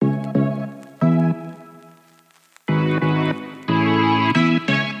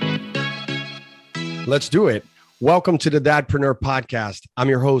let's do it. Welcome to the Dadpreneur Podcast. I'm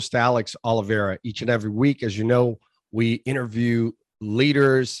your host, Alex Oliveira. Each and every week, as you know, we interview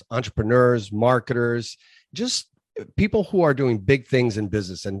leaders, entrepreneurs, marketers, just people who are doing big things in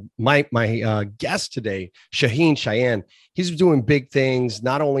business. And my guest today, Shaheen Cheyenne, he's doing big things,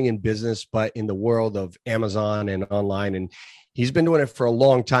 not only in business, but in the world of Amazon and online. And he's been doing it for a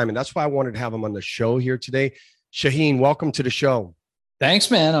long time. And that's why I wanted to have him on the show here today. Shaheen, welcome to the show.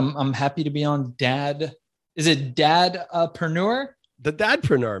 Thanks, man. I'm happy to be on Dad. Is it Dadpreneur? The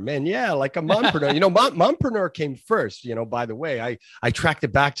Dadpreneur, man. Yeah, like a mompreneur. Mompreneur came first, by the way. I tracked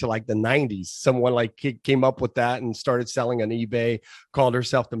it back to like the 90s. Someone like came up with that and started selling on eBay, called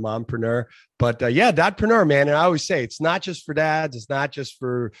herself the mompreneur. But Dadpreneur, man. And I always say it's not just for dads. It's not just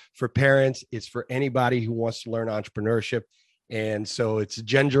for parents. It's for anybody who wants to learn entrepreneurship. And so it's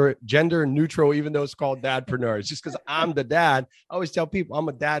gender neutral, even though it's called Dadpreneur. It's just because I'm the dad. I always tell people I'm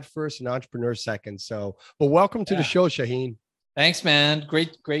a dad first and entrepreneur second. So, but welcome to the show, Shaheen. Thanks, man.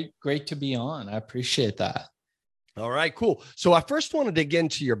 Great to be on. I appreciate that. All right, cool. So I first want to dig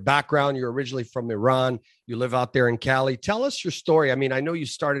into your background. You're originally from Iran. You live out there in Cali. Tell us your story. I mean, I know you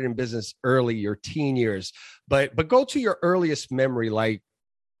started in business early, your teen years, but go to your earliest memory, like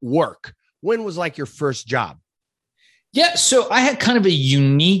work. When was like your first job? Yeah, so I had kind of a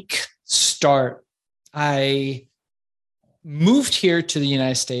unique start. I moved here to the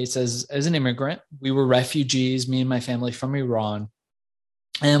United States as an immigrant. We were refugees, me and my family from Iran.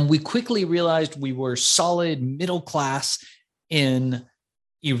 And we quickly realized we were solid middle class in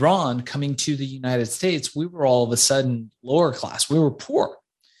Iran. Coming to the United States, we were all of a sudden lower class. We were poor.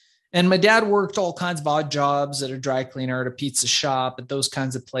 And my dad worked all kinds of odd jobs at a dry cleaner, at a pizza shop, at those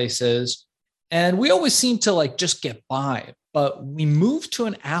kinds of places. And we always seemed to like just get by, but we moved to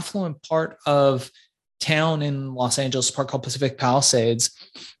an affluent part of town in Los Angeles, a park called Pacific Palisades.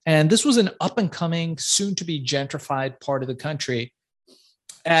 And this was an up and coming, soon to be gentrified part of the country.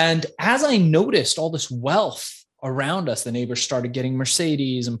 And as I noticed all this wealth around us, the neighbors started getting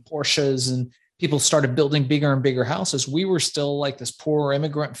Mercedes and Porsches, and people started building bigger and bigger houses. We were still like this poor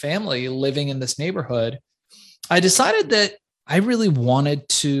immigrant family living in this neighborhood. I decided that I really wanted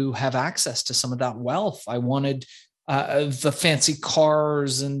to have access to some of that wealth. I wanted the fancy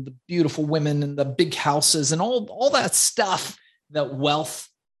cars and the beautiful women and the big houses and all that stuff that wealth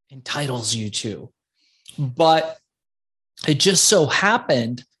entitles you to. But it just so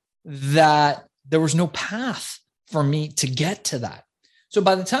happened that there was no path for me to get to that. So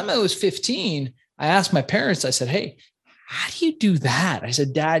by the time I was 15, I asked my parents, I said, hey, how do you do that? I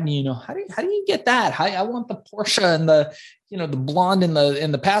said, Dad, how do you get that? I want the Porsche and the blonde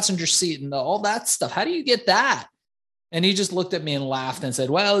in the passenger seat and all that stuff. How do you get that? And he just looked at me and laughed and said,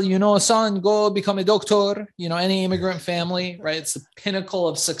 well, son, go become a doctor. Any immigrant family, right? It's the pinnacle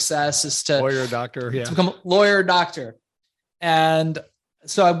of success is to lawyer, doctor, to become a lawyer, doctor. And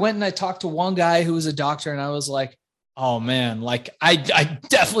so I went and I talked to one guy who was a doctor, and I was like, oh man, like I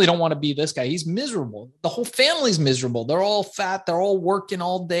definitely don't want to be this guy. He's miserable. The whole family's miserable. They're all fat. They're all working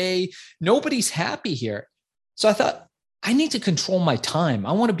all day. Nobody's happy here. So I thought, I need to control my time.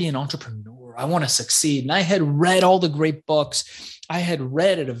 I want to be an entrepreneur. I want to succeed. And I had read all the great books. I had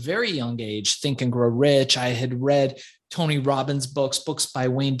read at a very young age, Think and Grow Rich. I had read Tony Robbins' books by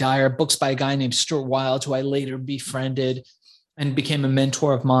Wayne Dyer, books by a guy named Stuart Wilde, who I later befriended and became a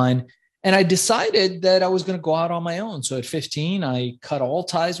mentor of mine. And I decided that I was going to go out on my own. So at 15, I cut all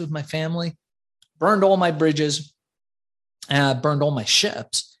ties with my family, burned all my bridges, burned all my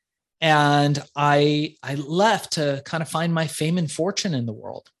ships. And I left to kind of find my fame and fortune in the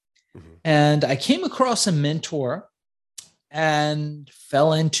world. Mm-hmm. And I came across a mentor and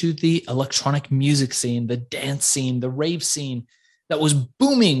fell into the electronic music scene, the dance scene, the rave scene that was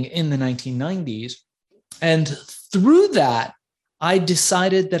booming in the 1990s. And through that, I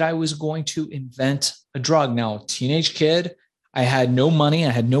decided that I was going to invent a drug. Now, teenage kid, I had no money. I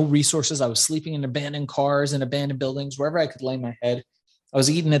had no resources. I was sleeping in abandoned cars and abandoned buildings, wherever I could lay my head. I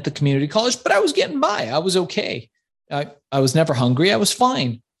was eating at the community college, but I was getting by. I was okay. I was never hungry. I was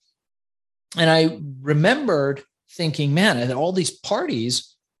fine. And I remembered thinking, man, at all these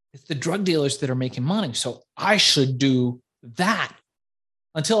parties, it's the drug dealers that are making money. So I should do that,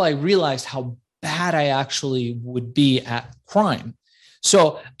 until I realized how bad I actually would be at crime.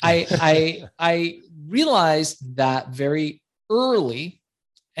 So I realized that very early.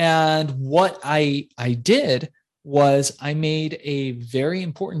 And what I did was I made a very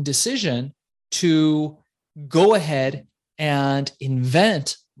important decision to go ahead and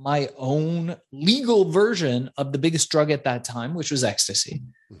invent my own legal version of the biggest drug at that time, which was ecstasy.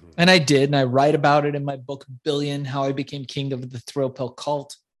 Mm-hmm. And I did. And I write about it in my book, Billion, How I Became King of the Thrill Pill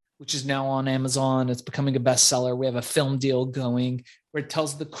Cult, which is now on Amazon. It's becoming a bestseller. We have a film deal going where it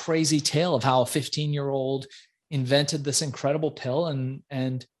tells the crazy tale of how a 15-year-old invented this incredible pill.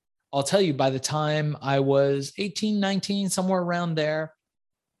 And I'll tell you, by the time I was 18, 19, somewhere around there,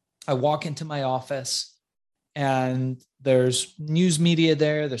 I walk into my office and there's news media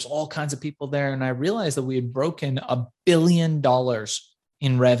there. There's all kinds of people there. And I realized that we had broken $1 billion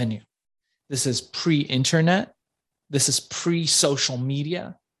in revenue. This is pre-internet. This is pre-social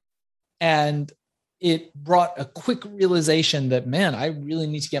media. And it brought a quick realization that, man, I really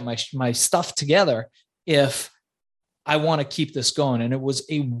need to get my stuff together if I want to keep this going. And it was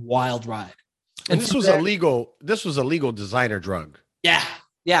a wild ride. And this was a legal designer drug. Yeah.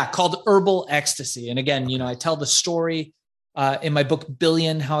 Yeah. Called herbal ecstasy. And again, I tell the story in my book,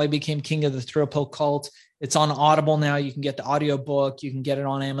 Billion, How I Became King of the Thrill Pill Cult. It's on Audible now. You can get the audiobook. You can get it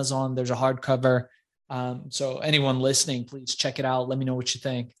on Amazon. There's a hardcover. So anyone listening, please check it out. Let me know what you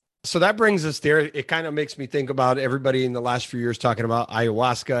think. So that brings us there. It kind of makes me think about everybody in the last few years talking about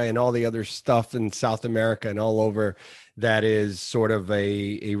ayahuasca and all the other stuff in South America and all over that is sort of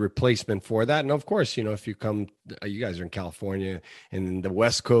a replacement for that. And of course, if you come, you guys are in California and the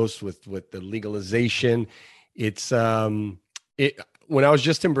West Coast with the legalization, it's when I was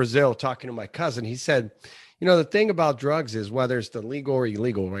just in Brazil talking to my cousin, he said, the thing about drugs is whether it's the legal or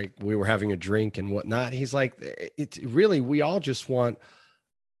illegal, right? We were having a drink and whatnot. He's like, it's really, we all just want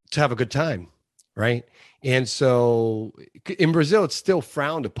to have a good time, right? And so in Brazil, it's still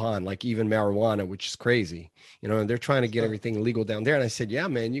frowned upon, like even marijuana, which is crazy, and they're trying to get everything legal down there. And I said, yeah,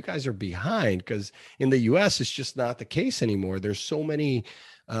 man, you guys are behind, because in the US, it's just not the case anymore. There's so many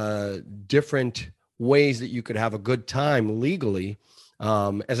different ways that you could have a good time legally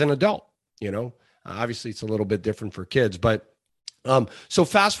as an adult, obviously it's a little bit different for kids, but so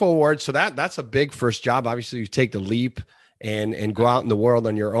fast forward. So that's a big first job. Obviously you take the leap and go out in the world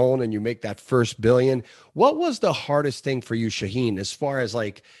on your own and you make that first billion. What was the hardest thing for you, Shaheen, as far as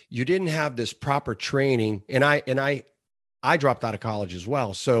like, you didn't have this proper training, and I dropped out of college as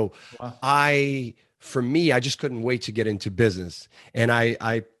well. So wow. For me, I just couldn't wait to get into business. And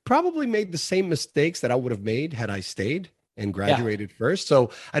I probably made the same mistakes that I would have made had I stayed and graduated first. So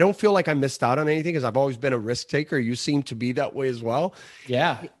I don't feel like I missed out on anything, because I've always been a risk taker. You seem to be that way as well.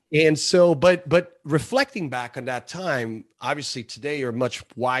 Yeah. And so, but reflecting back on that time, obviously today you're much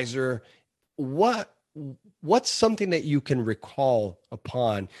wiser. What's something that you can recall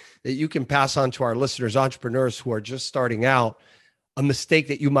upon that you can pass on to our listeners, entrepreneurs who are just starting out, a mistake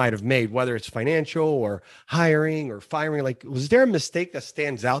that you might have made, whether it's financial or hiring or firing? Like, was there a mistake that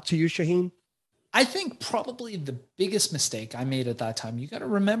stands out to you, Shaheen? I think probably the biggest mistake I made at that time, you got to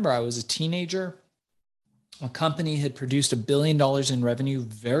remember, I was a teenager. A company had produced $1 billion in revenue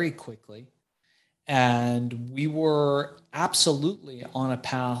very quickly. And we were absolutely on a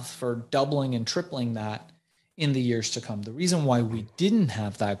path for doubling and tripling that in the years to come. The reason why we didn't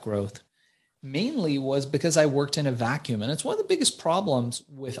have that growth mainly was because I worked in a vacuum. And it's one of the biggest problems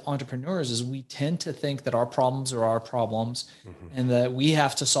with entrepreneurs is we tend to think that our problems are our problems and that we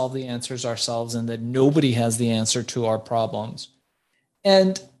have to solve the answers ourselves and that nobody has the answer to our problems.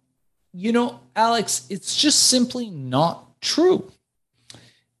 And Alex, it's just simply not true.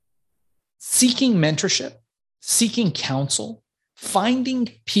 Seeking mentorship, seeking counsel, finding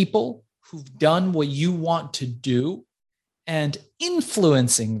people who've done what you want to do and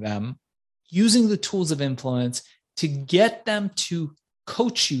influencing them, using the tools of influence to get them to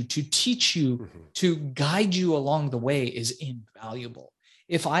coach you, to teach you, to guide you along the way is invaluable.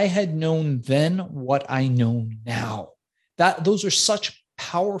 If I had known then what I know now, those are such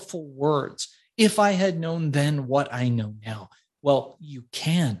powerful words. If I had known then what I know now, well, you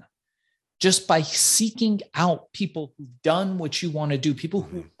can. Just by seeking out people who've done what you want to do, people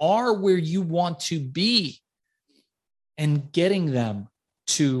who are where you want to be, and getting them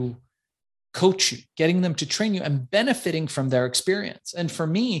to coach you, getting them to train you, and benefiting from their experience. And for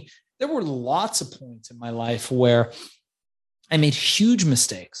me, there were lots of points in my life where I made huge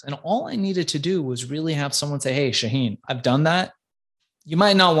mistakes. And all I needed to do was really have someone say, hey, Shaheen, I've done that. You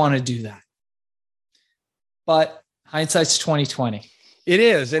might not want to do that. But hindsight's 2020. It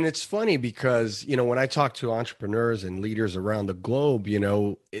is. And it's funny because, when I talk to entrepreneurs and leaders around the globe,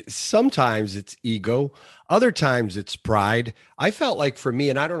 sometimes it's ego. Other times it's pride. I felt like for me,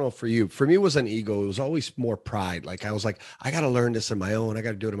 and I don't know for you, for me, it was an ego. It was always more pride. Like I was like, I got to learn this on my own. I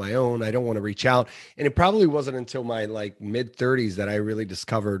got to do it on my own. I don't want to reach out. And it probably wasn't until my mid 30s that I really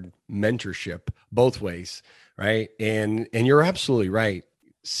discovered mentorship both ways. Right. And you're absolutely right.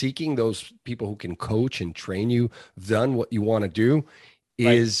 Seeking those people who can coach and train you, done what you want to do,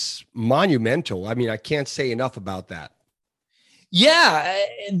 is monumental. I mean, I can't say enough about that. Yeah,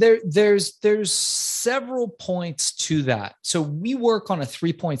 there's several points to that. So we work on a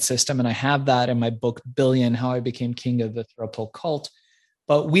 3-point system, and I have that in my book, Billion: How I Became King of the Throw Pill Cult.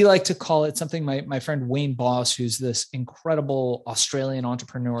 But we like to call it something. My friend Wayne Boss, who's this incredible Australian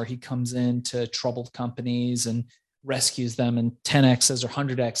entrepreneur, he comes into troubled companies and rescues them and 10x's or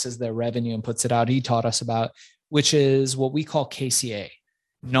 100x's their revenue and puts it out. He taught us about, which is what we call KCA: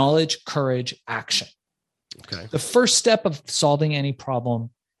 knowledge, courage, action. Okay. The first step of solving any problem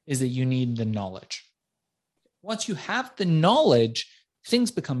is that you need the knowledge. Once you have the knowledge,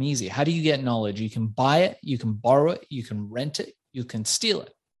 things become easy. How do you get knowledge? You can buy it, you can borrow it, you can rent it, you can steal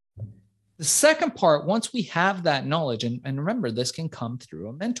it. The second part, once we have that knowledge, and remember, this can come through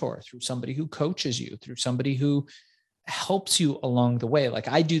a mentor, through somebody who coaches you, through somebody who helps you along the way. Like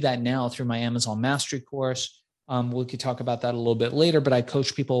I do that now through my Amazon Mastery course. We could talk about that a little bit later, but I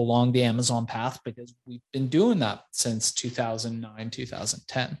coach people along the Amazon path because we've been doing that since 2009,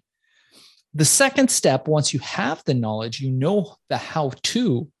 2010. The second step, once you have the knowledge, you know the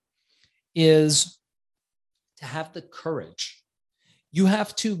how-to, is to have the courage. You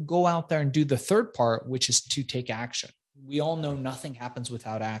have to go out there and do the third part, which is to take action. We all know nothing happens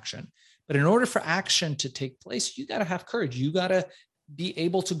without action. But in order for action to take place, you got to have courage. You got to be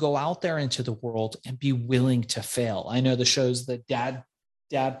able to go out there into the world and be willing to fail. I know the show's the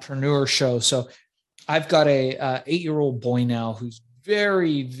Dadpreneur show. So I've got a 8-year-old boy now who's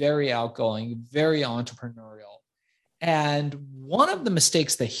very, very outgoing, very entrepreneurial. And one of the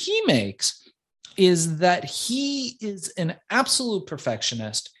mistakes that he makes is that he is an absolute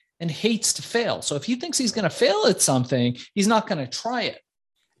perfectionist and hates to fail. So if he thinks he's going to fail at something, he's not going to try it.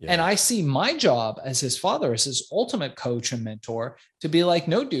 Yeah. And I see my job as his father, as his ultimate coach and mentor, to be like,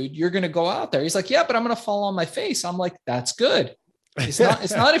 no, dude, you're going to go out there. He's like, yeah, but I'm going to fall on my face. I'm like, that's good. It's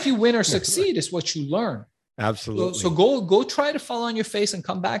not if you win or succeed, it's what you learn. Absolutely. So go try to fall on your face and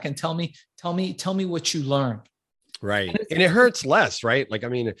come back and tell me what you learned. Right. And it hurts less, right? Like, I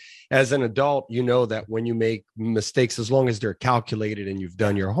mean, as an adult, you know that when you make mistakes, as long as they're calculated and you've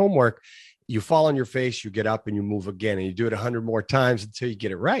done your homework, you fall on your face, you get up and you move again, and you do it 100 more times until you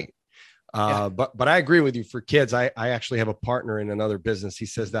get it right. But I agree with you. For kids, I actually have a partner in another business. He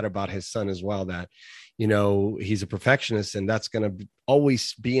says that about his son as well, that, you know, he's a perfectionist, and that's going to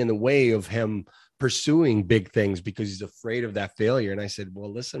always be in the way of him pursuing big things because he's afraid of that failure. And I said,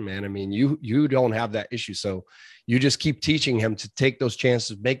 well, listen, man, I mean, you don't have that issue. So you just keep teaching him to take those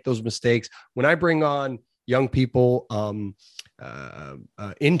chances, make those mistakes. When I bring on young people,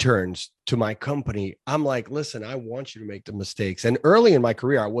 interns to my company, I'm like, listen, I want you to make the mistakes. And early in my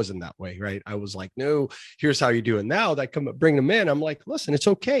career, I wasn't that way, right? I was like, no, here's how you do it. Now that I come bring them in, I'm like, listen, it's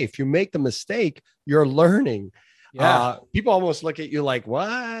okay. If you make the mistake, you're learning. Yeah. People almost look at you like,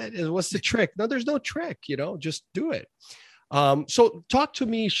 what's the trick? No, there's no trick, just do it. So talk to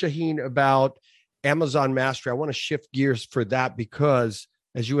me, Shaheen, about Amazon Mastery. I want to shift gears for that because,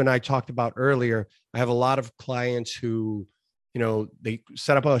 as you and I talked about earlier, I have a lot of clients who, they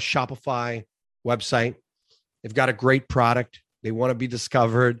set up a Shopify website. They've got a great product. They want to be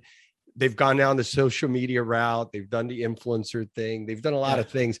discovered. They've gone down the social media route. They've done the influencer thing. They've done a lot of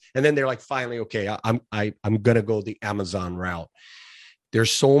things. And then they're like, finally, okay, I'm going to go the Amazon route.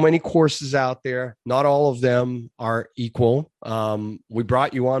 There's so many courses out there. Not all of them are equal. We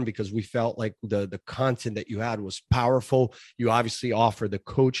brought you on because we felt like the content that you had was powerful. You obviously offer the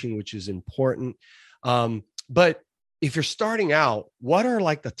coaching, which is important. But if you're starting out, what are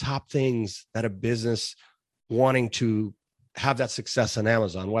like the top things that a business wanting to have that success on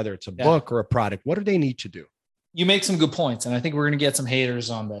Amazon, whether it's a book or a product, what do they need to do? You make some good points. And I think we're going to get some haters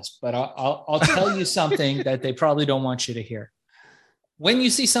on this, but I'll tell you something that they probably don't want you to hear. When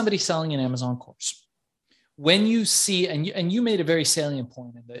you see somebody selling an Amazon course, when you see, and you made a very salient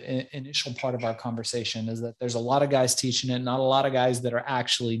point in the initial part of our conversation, is that there's a lot of guys teaching it, not a lot of guys that are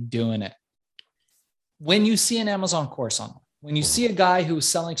actually doing it. When you see an Amazon course online, when you see a guy who was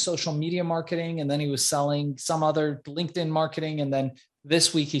selling social media marketing, and then he was selling some other LinkedIn marketing, and then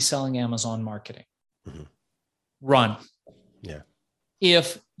this week he's selling Amazon marketing, run. Yeah.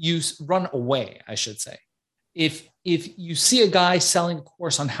 If you run away, I should say. If you see a guy selling a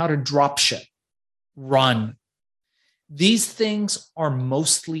course on how to drop ship, run. These things are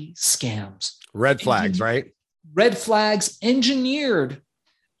mostly scams. Red flags, right? Red flags engineered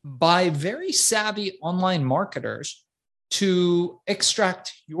by very savvy online marketers to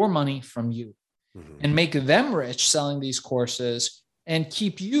extract your money from you and make them rich selling these courses and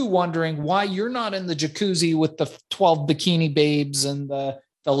keep you wondering why you're not in the jacuzzi with the 12 bikini babes and the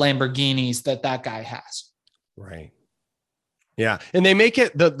Lamborghinis that guy has. Right. Yeah, and they make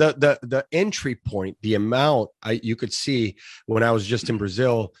it the entry point, the amount you could see when I was just in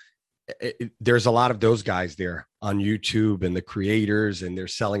Brazil. There's a lot of those guys there on YouTube and the creators, and they're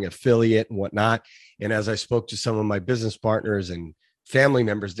selling affiliate and whatnot. And as I spoke to some of my business partners and family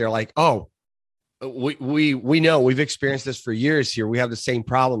members, they're like, "Oh, we know, we've experienced this for years here. We have the same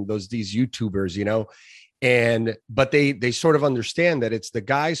problem. These YouTubers, you know." And but they sort of understand that it's the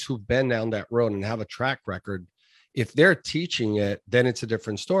guys who've been down that road and have a track record. If they're teaching it, then it's a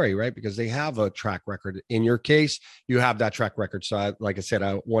different story, right? Because they have a track record. In your case, you have that track record. So like I said,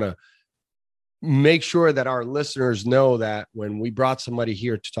 I want to make sure that our listeners know that when we brought somebody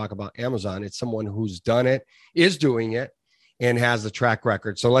here to talk about Amazon, it's someone who's done it, is doing it, and has the track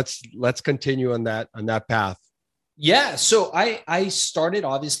record. So let's continue on that path. Yeah. So I started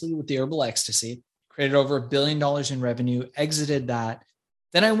obviously with the herbal ecstasy, created over $1 billion in revenue, exited that.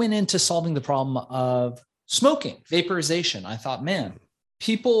 Then I went into solving the problem of smoking, vaporization. I thought, man,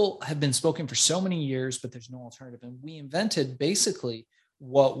 people have been smoking for so many years, but there's no alternative. And we invented basically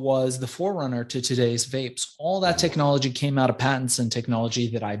what was the forerunner to today's vapes. All that technology came out of patents and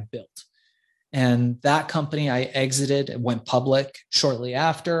technology that I built. And that company I exited, it went public shortly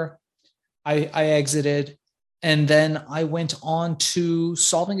after I exited. And then I went on to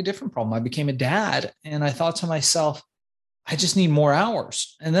solving a different problem. I became a dad, and I thought to myself, I just need more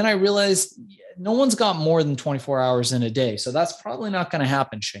hours. And then I realized no one's got more than 24 hours in a day. So that's probably not going to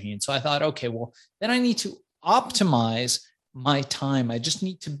happen, Shaheen. So I thought, okay, well, then I need to optimize my time. I just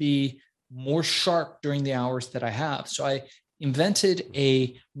need to be more sharp during the hours that I have. So I invented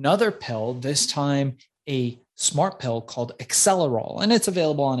another pill, this time a smart pill called Accelerol. And it's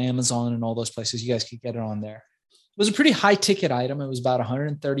available on Amazon and all those places. You guys could get it on there. It was a pretty high ticket item. It was about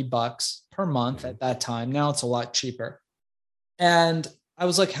 $130 per month at that time. Now it's a lot cheaper. And I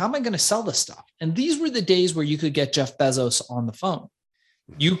was like, how am I going to sell this stuff? And these were the days where you could get Jeff Bezos on the phone.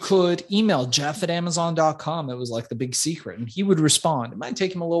 You could email jeff@amazon.com. It was like the big secret. And he would respond. It might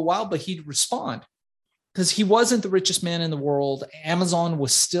take him a little while, but he'd respond because he wasn't the richest man in the world. Amazon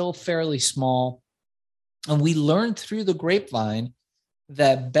was still fairly small. And we learned through the grapevine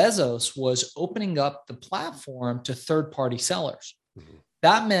that Bezos was opening up the platform to third-party sellers. Mm-hmm.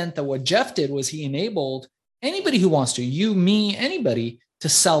 That meant that what Jeff did was he enabled anybody who wants to, you, me, anybody, to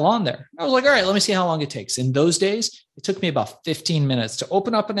sell on there. I was like, all right, let me see how long it takes. In those days, it took me about 15 minutes to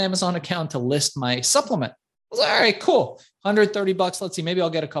open up an Amazon account to list my supplement. I was like, all right, cool. $130. Let's see, maybe I'll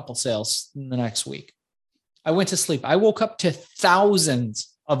get a couple sales in the next week. I went to sleep. I woke up to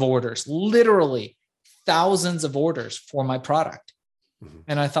thousands of orders, literally thousands of orders for my product. Mm-hmm.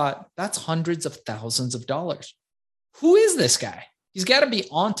 And I thought, that's hundreds of thousands of dollars. Who is this guy? He's got to be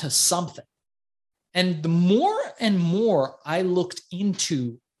onto something. And the more and more I looked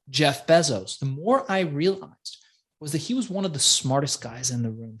into Jeff Bezos, the more I realized was that he was one of the smartest guys in the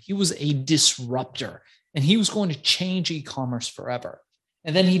room. He was a disruptor, and he was going to change e-commerce forever.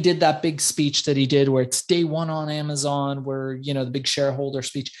 And then he did that big speech that he did where it's day one on Amazon, where, you know, the big shareholder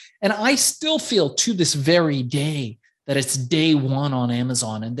speech. And I still feel to this very day that it's day one on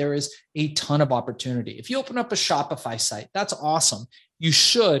Amazon, and there is a ton of opportunity. If you open up a Shopify site, that's awesome. You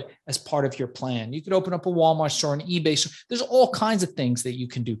should as part of your plan. You could open up a Walmart store, an eBay store. There's all kinds of things that you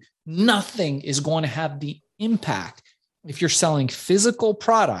can do. Nothing is going to have the impact if you're selling physical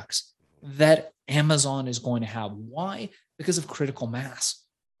products that Amazon is going to have. Why? Because of critical mass.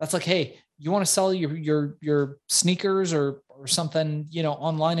 That's like, hey, you want to sell your sneakers or something, you know,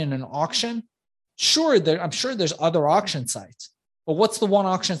 online in an auction? Sure, I'm sure there's other auction sites, but what's the one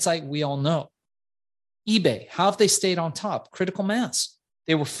auction site we all know? eBay. How have they stayed on top? Critical mass.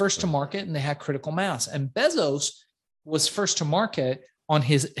 They were first to market and they had critical mass. And Bezos was first to market on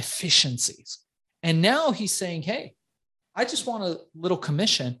his efficiencies. And now he's saying, hey, I just want a little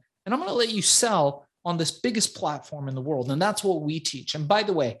commission and I'm going to let you sell on this biggest platform in the world. And that's what we teach. And by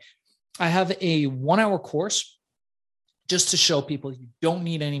the way, I have a 1-hour course just to show people you don't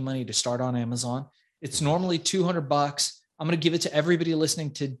need any money to start on Amazon. It's normally $200. I'm going to give it to everybody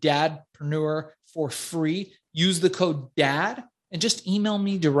listening to Dadpreneur for free. Use the code DAD and just email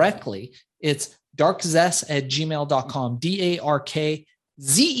me directly. It's darkzess@gmail.com,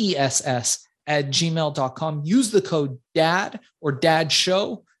 DARKZESS@gmail.com. Use the code DAD or DAD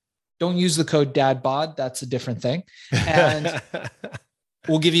Show. Don't use the code DADBOD. That's a different thing. And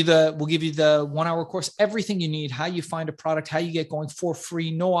we'll give you the 1-hour course, everything you need, how you find a product, how you get going for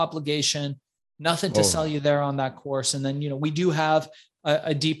free, no obligation, nothing to sell you there on that course. And then, you know, we do have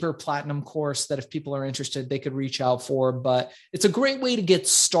a deeper platinum course that if people are interested, they could reach out for, but it's a great way to get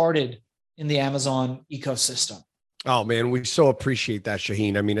started in the Amazon ecosystem. Oh man, we so appreciate that,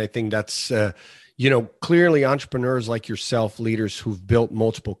 Shaheen. I mean, I think that's, Clearly entrepreneurs like yourself, leaders who've built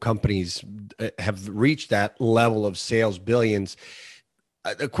multiple companies, have reached that level of sales, billions.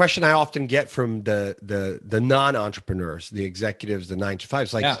 A question I often get from the non-entrepreneurs, the executives, the 9 to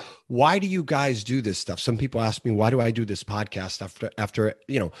 5s, like, why do you guys do this stuff? Some people ask me, why do I do this podcast after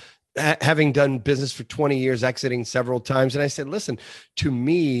having done business for 20 years, exiting several times? And I said, listen, to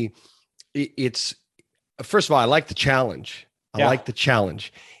me, it's, first of all, I like the challenge. I like the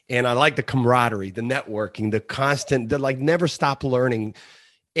challenge, and I like the camaraderie, the networking, the constant, the like never stop learning.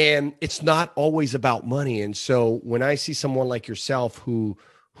 And it's not always about money. And so when I see someone like yourself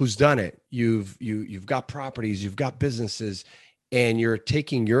who's done it, you've got properties, you've got businesses, and you're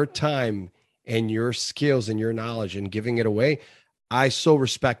taking your time and your skills and your knowledge and giving it away, I so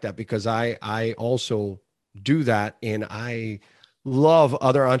respect that, because I also do that. And I love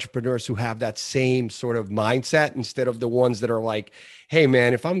other entrepreneurs who have that same sort of mindset, instead of the ones that are like, hey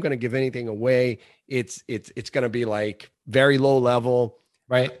man, if I'm going to give anything away, it's going to be like very low level,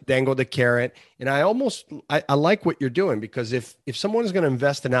 right? Dangle the carrot. And I like what you're doing, because if someone is going to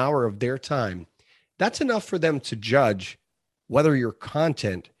invest an hour of their time, that's enough for them to judge whether your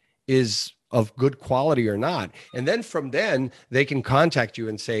content is of good quality or not. And then from then they can contact you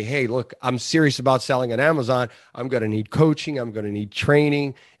and say, hey, look, I'm serious about selling on Amazon. I'm going to need coaching. I'm going to need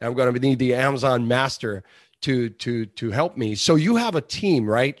training. And I'm going to need the Amazon master to help me. So you have a team,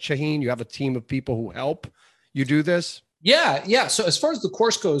 right, Shaheen? You have a team of people who help you do this? Yeah. So as far as the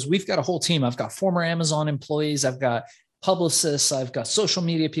course goes, we've got a whole team. I've got former Amazon employees. I've got publicists. I've got social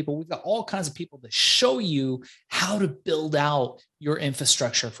media people. We've got all kinds of people that show you how to build out your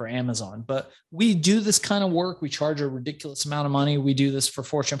infrastructure for Amazon. But we do this kind of work. We charge a ridiculous amount of money. We do this for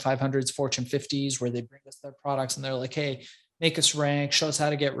Fortune 500s, Fortune 50s, where they bring us their products and they're like, hey, make us rank, show us how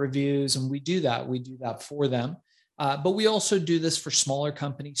to get reviews. And we do that. We do that for them. But we also do this for smaller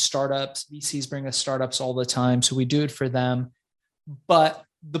companies, startups. VCs bring us startups all the time. So we do it for them. But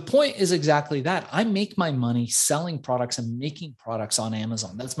the point is exactly that. I make my money selling products and making products on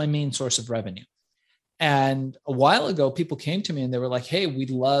Amazon. That's my main source of revenue. And a while ago, people came to me and they were like, hey,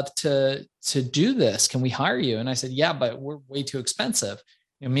 we'd love to do this. Can we hire you? And I said, yeah, but we're way too expensive.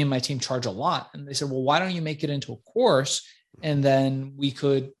 Me and my team charge a lot. And they said, well, why don't you make it into a course? And then we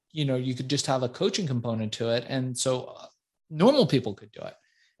could, you could just have a coaching component to it. And so normal people could do it.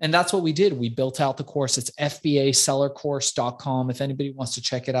 And that's what we did. We built out the course. It's FBAsellercourse.com. If anybody wants to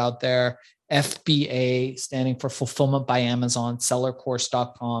check it out there, FBA standing for Fulfillment by Amazon,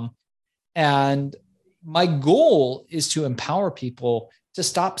 sellercourse.com. And my goal is to empower people to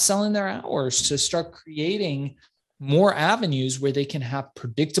stop selling their hours, to start creating more avenues where they can have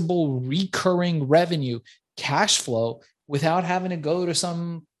predictable, recurring revenue, cash flow, without having to go to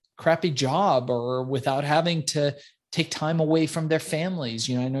some crappy job or without having to take time away from their families.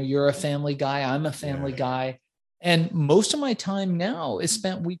 I know you're a family guy. I'm a family guy. And most of my time now is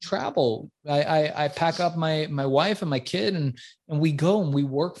spent, we travel. I pack up my wife and my kid and we go and we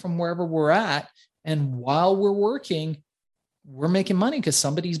work from wherever we're at. And while we're working, we're making money because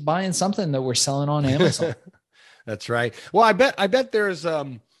somebody's buying something that we're selling on Amazon. That's right. Well, I bet there's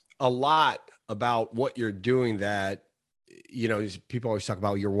a lot about what you're doing that, people always talk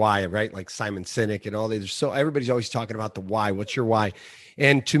about your why, right? Like Simon Sinek and all these. So everybody's always talking about the why. What's your why?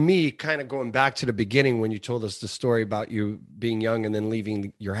 And to me, kind of going back to the beginning, when you told us the story about you being young and then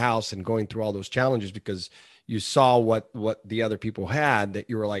leaving your house and going through all those challenges because you saw what the other people had, that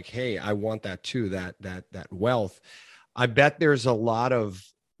you were like, hey, I want that too, that wealth. I bet there's a lot of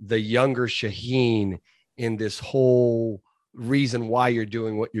the younger Shaheen in this whole reason why you're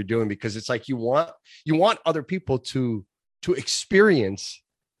doing what you're doing, because it's like you want other people to experience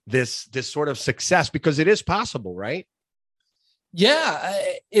this sort of success, because it is possible, right? Yeah,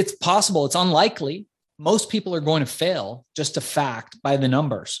 it's possible. It's unlikely. Most people are going to fail, just a fact by the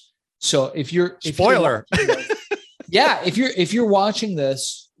numbers. So if you're if you're watching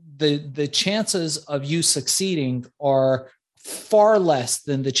this, the chances of you succeeding are far less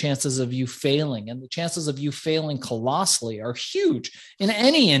than the chances of you failing, and the chances of you failing colossally are huge in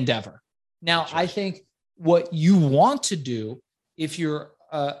any endeavor. Now, I think what you want to do, if you're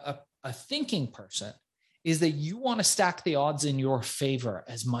a thinking person, is that you want to stack the odds in your favor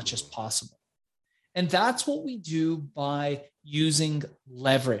as much as possible. And that's what we do by using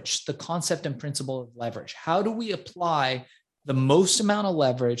leverage, the concept and principle of leverage. How do we apply the most amount of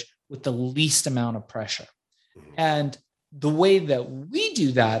leverage with the least amount of pressure? And the way that we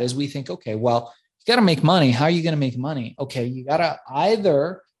do that is we think, okay, well, you got to make money. How are you going to make money? Okay, you got to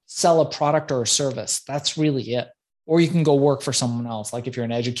either sell a product or a service. That's really it. Or you can go work for someone else. Like if you're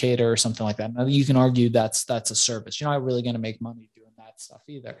an educator or something like that. Now you can argue that's a service. You're not really going to make money doing that. stuff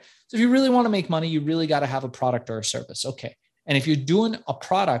either. So if you really want to make money, you really got to have a product or a service. Okay. And if you're doing a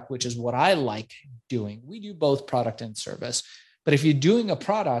product, which is what I like doing, we do both product and service. But if you're doing a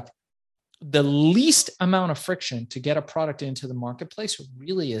product, the least amount of friction to get a product into the marketplace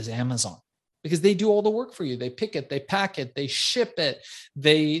really is Amazon, because they do all the work for you. They pick it, they pack it, they ship it,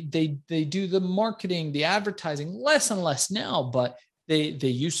 they do the marketing, the advertising, less and less now, but they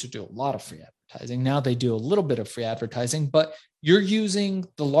used to do a lot of free advertising. Now they do a little bit of free advertising, but you're using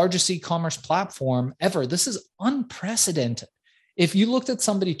the largest e-commerce platform ever. This is unprecedented. If you looked at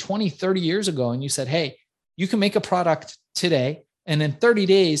somebody 20, 30 years ago and you said, hey, you can make a product today and in 30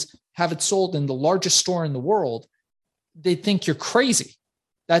 days have it sold in the largest store in the world, they think you're crazy.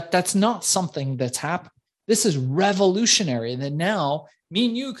 That's not something that's happened. This is revolutionary. And then now me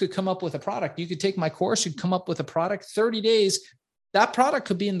and you could come up with a product. You could take my course, you'd come up with a product, 30 days, that product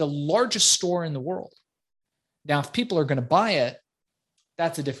could be in the largest store in the world. Now, if people are going to buy it,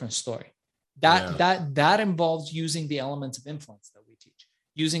 that's a different story. That involves using the elements of influence that we teach,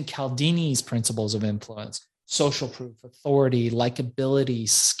 using Cialdini's principles of influence, social proof, authority, likability,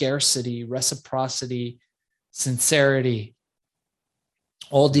 scarcity, reciprocity, sincerity,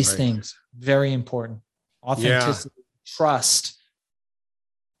 all these things, very important. Authenticity, trust.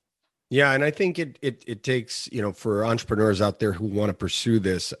 Yeah. And I think it takes, for entrepreneurs out there who want to pursue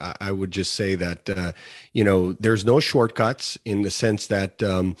this, I would just say that, there's no shortcuts in the sense that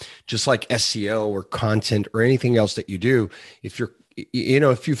just like SEO or content or anything else that you do, if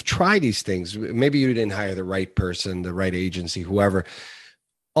you've tried these things, maybe you didn't hire the right person, the right agency, whoever.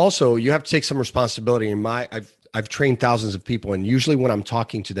 Also, you have to take some responsibility. I've trained thousands of people, and usually when I'm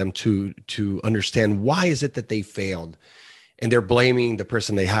talking to them to understand why is it that they failed, and they're blaming the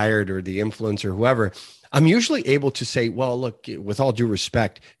person they hired or the influencer, whoever, I'm usually able to say, well, look, with all due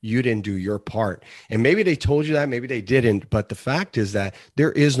respect, you didn't do your part. And maybe they told you that, maybe they didn't. But the fact is that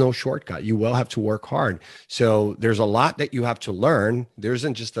there is no shortcut. You will have to work hard. So there's a lot that you have to learn. There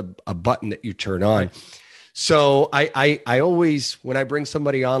isn't just a button that you turn on. Right. So I always, when I bring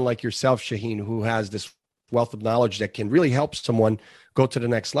somebody on like yourself, Shaheen, who has this wealth of knowledge that can really help someone go to the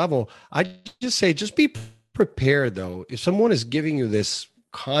next level, I just say, just be prepared though. If someone is giving you this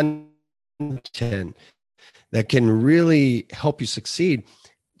content that can really help you succeed,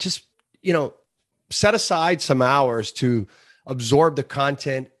 just, set aside some hours to absorb the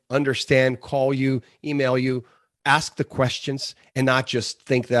content, understand, call you, email you, ask the questions, and not just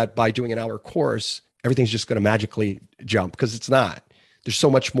think that by doing an hour course, everything's just going to magically jump, because it's not. There's so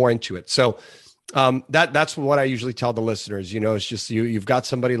much more into it. So that's what I usually tell the listeners. It's just you've got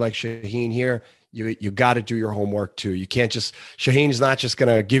somebody like Shaheen here. You got to do your homework too. You can't just, Shaheen's not just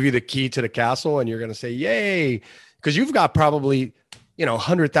going to give you the key to the castle and you're going to say, yay, because you've got probably,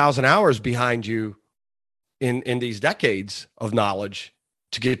 100,000 hours behind you in these decades of knowledge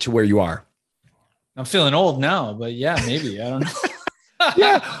to get to where you are. I'm feeling old now, but yeah, maybe, I don't know.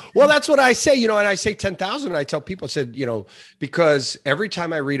 Yeah. Well, that's what I say, and I say 10,000. I tell people, I said, because every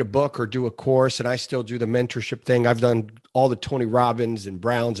time I read a book or do a course, and I still do the mentorship thing, I've done all the Tony Robbins and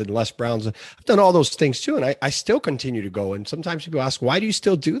Browns and Les Browns. I've done all those things too. And I still continue to go. And sometimes people ask, why do you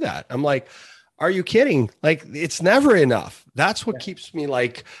still do that? I'm like, are you kidding? Like, it's never enough. That's what keeps me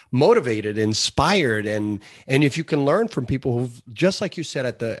like motivated, inspired. And if you can learn from people who've, just like you said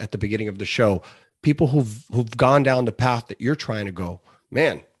at the beginning of the show, people who've gone down the path that you're trying to go,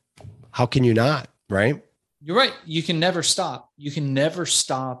 man, how can you not, right? You're right. You can never stop. You can never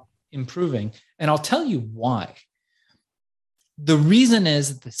stop improving. And I'll tell you why. The reason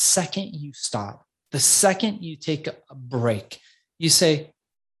is the second you stop, the second you take a break, you say,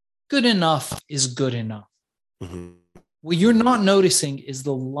 good enough is good enough. Mm-hmm. What you're not noticing is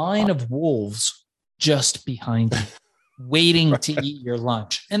the line of wolves just behind you, waiting to eat your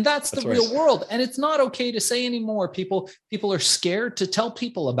lunch. And that's the real world. And it's not okay to say anymore. People are scared to tell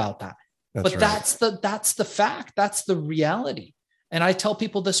people about that. That's the fact. That's the reality. And I tell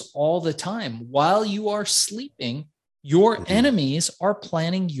people this all the time. While you are sleeping, your enemies are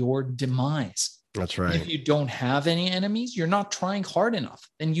planning your demise. That's right. If you don't have any enemies, you're not trying hard enough,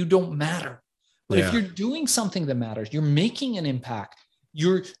 then you don't matter. But if you're doing something that matters, you're making an impact,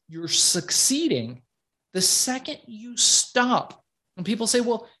 you're succeeding, the second you stop, and people say,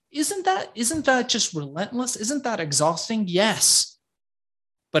 well, isn't that just relentless? Isn't that exhausting? Yes,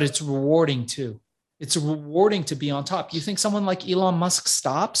 but it's rewarding too. It's rewarding to be on top. You think someone like Elon Musk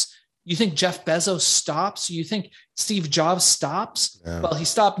stops? You think Jeff Bezos stops? You think Steve Jobs stops? Yeah. Well, he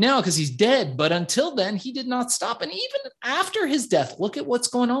stopped now because he's dead. But until then, he did not stop. And even after his death, look at what's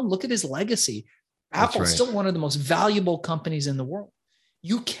going on. Look at his legacy. Apple's still one of the most valuable companies in the world.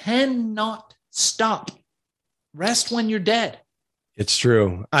 You cannot stop. Rest when you're dead. It's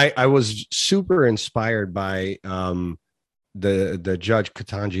true. I was super inspired by the judge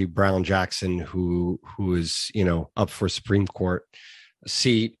Ketanji Brown Jackson, who is, you know, up for Supreme Court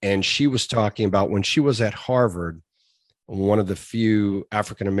seat. And she was talking about when she was at Harvard, one of the few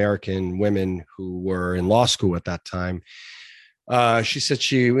African American women who were in law school at that time. She said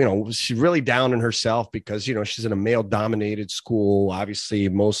she's really down in herself because, you know, she's in a male dominated school, obviously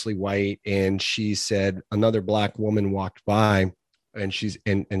mostly white. And she said another Black woman walked by and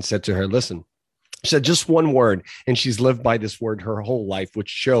and said to her, listen, she said just one word. And she's lived by this word her whole life, which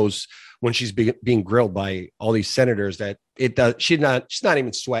shows when she's being grilled by all these senators that it does. She's not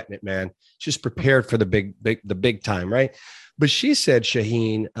even sweating it, man. She's prepared for the big time. Right. But she said,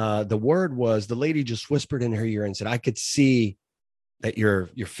 Shaheen, the word was, the lady just whispered in her ear and said, I could see that you're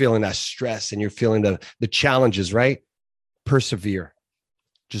feeling that stress and you're feeling the challenges, right? Persevere,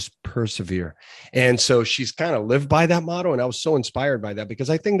 just persevere. And so she's kind of lived by that motto. And I was so inspired by that because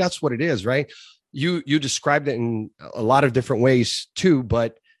I think that's what it is, right? You described it in a lot of different ways too,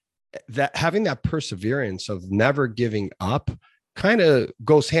 but that having that perseverance of never giving up kind of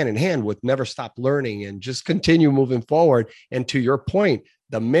goes hand in hand with never stop learning and just continue moving forward. And to your point,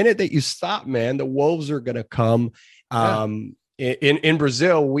 the minute that you stop, man, the wolves are going to come. Yeah. In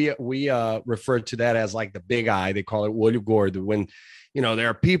Brazil, we refer to that as like the big eye. They call it olho gordo. When, you know, there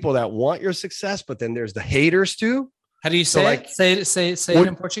are people that want your success, but then there's the haters too. How do you say it? Say it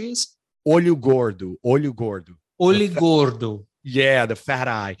in Portuguese. Olho gordo, olho gordo. Olho gordo. Yeah, the fat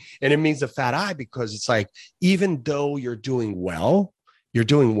eye. And it means the fat eye because it's like, even though you're doing well,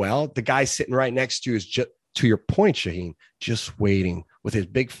 the guy sitting right next to you is just, to your point, Shaheen, just waiting with his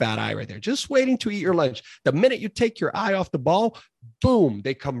big fat eye right there, just waiting to eat your lunch. The minute you take your eye off the ball, boom,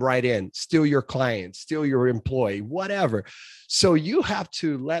 they come right in, steal your client, steal your employee, whatever. So you have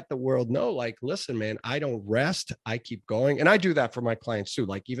to let the world know, like, listen, man, I don't rest. I keep going. And I do that for my clients too.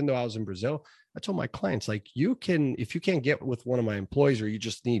 Like, even though I was in Brazil, I told my clients, like, if you can't get with one of my employees or you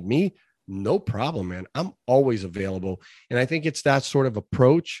just need me, no problem, man. I'm always available. And I think it's that sort of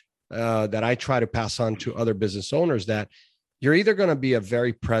approach that I try to pass on to other business owners, that you're either going to be a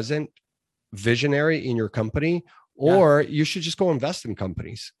very present visionary in your company, or you should just go invest in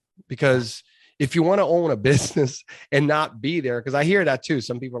companies. Because if you want to own a business and not be there, because I hear that too.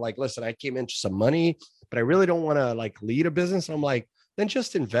 Some people are like, listen, I came into some money, but I really don't want to like lead a business. And I'm like, then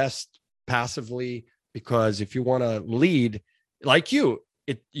just invest passively, because if you want to lead like your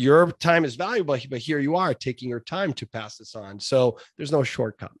time is valuable, but here you are taking your time to pass this on. So there's no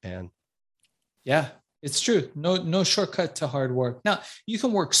shortcut, man. Yeah, it's true. No shortcut to hard work. Now you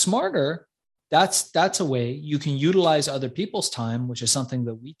can work smarter. That's a way. You can utilize other people's time, which is something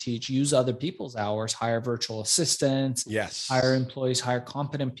that we teach. Use other people's hours, hire virtual assistants, hire employees, hire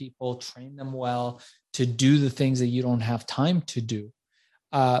competent people, train them well to do the things that you don't have time to do.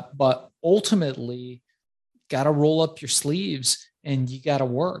 But ultimately, got to roll up your sleeves and you got to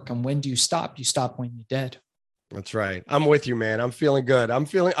work. And when do you stop? You stop when you're dead. That's right. I'm with you, man. I'm feeling good. I'm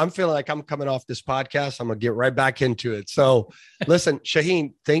feeling like I'm coming off this podcast. I'm going to get right back into it. So listen,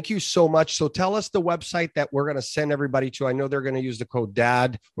 Shaheen, thank you so much. So tell us the website that we're going to send everybody to. I know they're going to use the code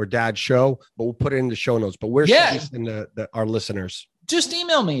DAD or DAD show, but we'll put it in the show notes. But where should we send our listeners? Just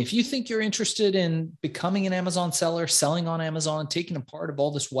email me. If you think you're interested in becoming an Amazon seller, selling on Amazon, taking a part of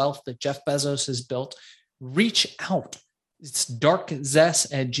all this wealth that Jeff Bezos has built, reach out. It's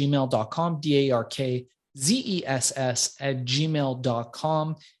darkzess@gmail.com,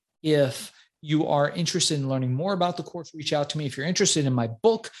 darkzess@gmail.com. If you are interested in learning more about the course, reach out to me. If you're interested in my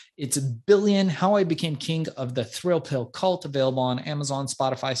book, it's Billion, How I Became King of the Thrill Pill Cult, available on Amazon,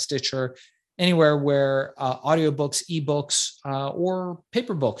 Spotify, Stitcher, anywhere where audiobooks, ebooks, or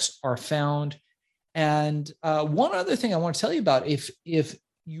paper books are found. And one other thing I want to tell you about, if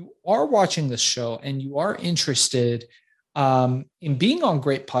you are watching this show and you are interested in being on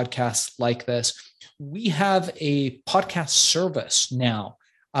great podcasts like this, we have a podcast service now,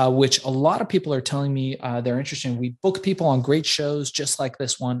 which a lot of people are telling me they're interested in. We book people on great shows just like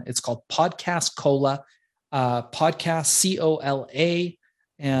this one. It's called Podcast Cola, Podcast COLA.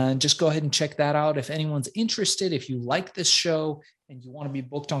 And just go ahead and check that out. If anyone's interested, if you like this show and you want to be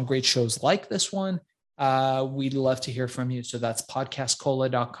booked on great shows like this one, we'd love to hear from you. So that's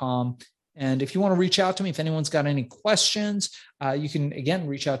podcastcola.com. And if you want to reach out to me, if anyone's got any questions, you can, again,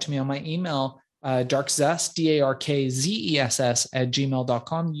 reach out to me on my email, darkzess, DARKZESS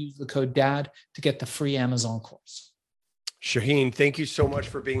 @gmail.com. Use the code DAD to get the free Amazon course. Shaheen, thank you so much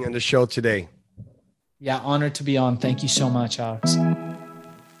for being on the show today. Yeah, honored to be on. Thank you so much, Alex.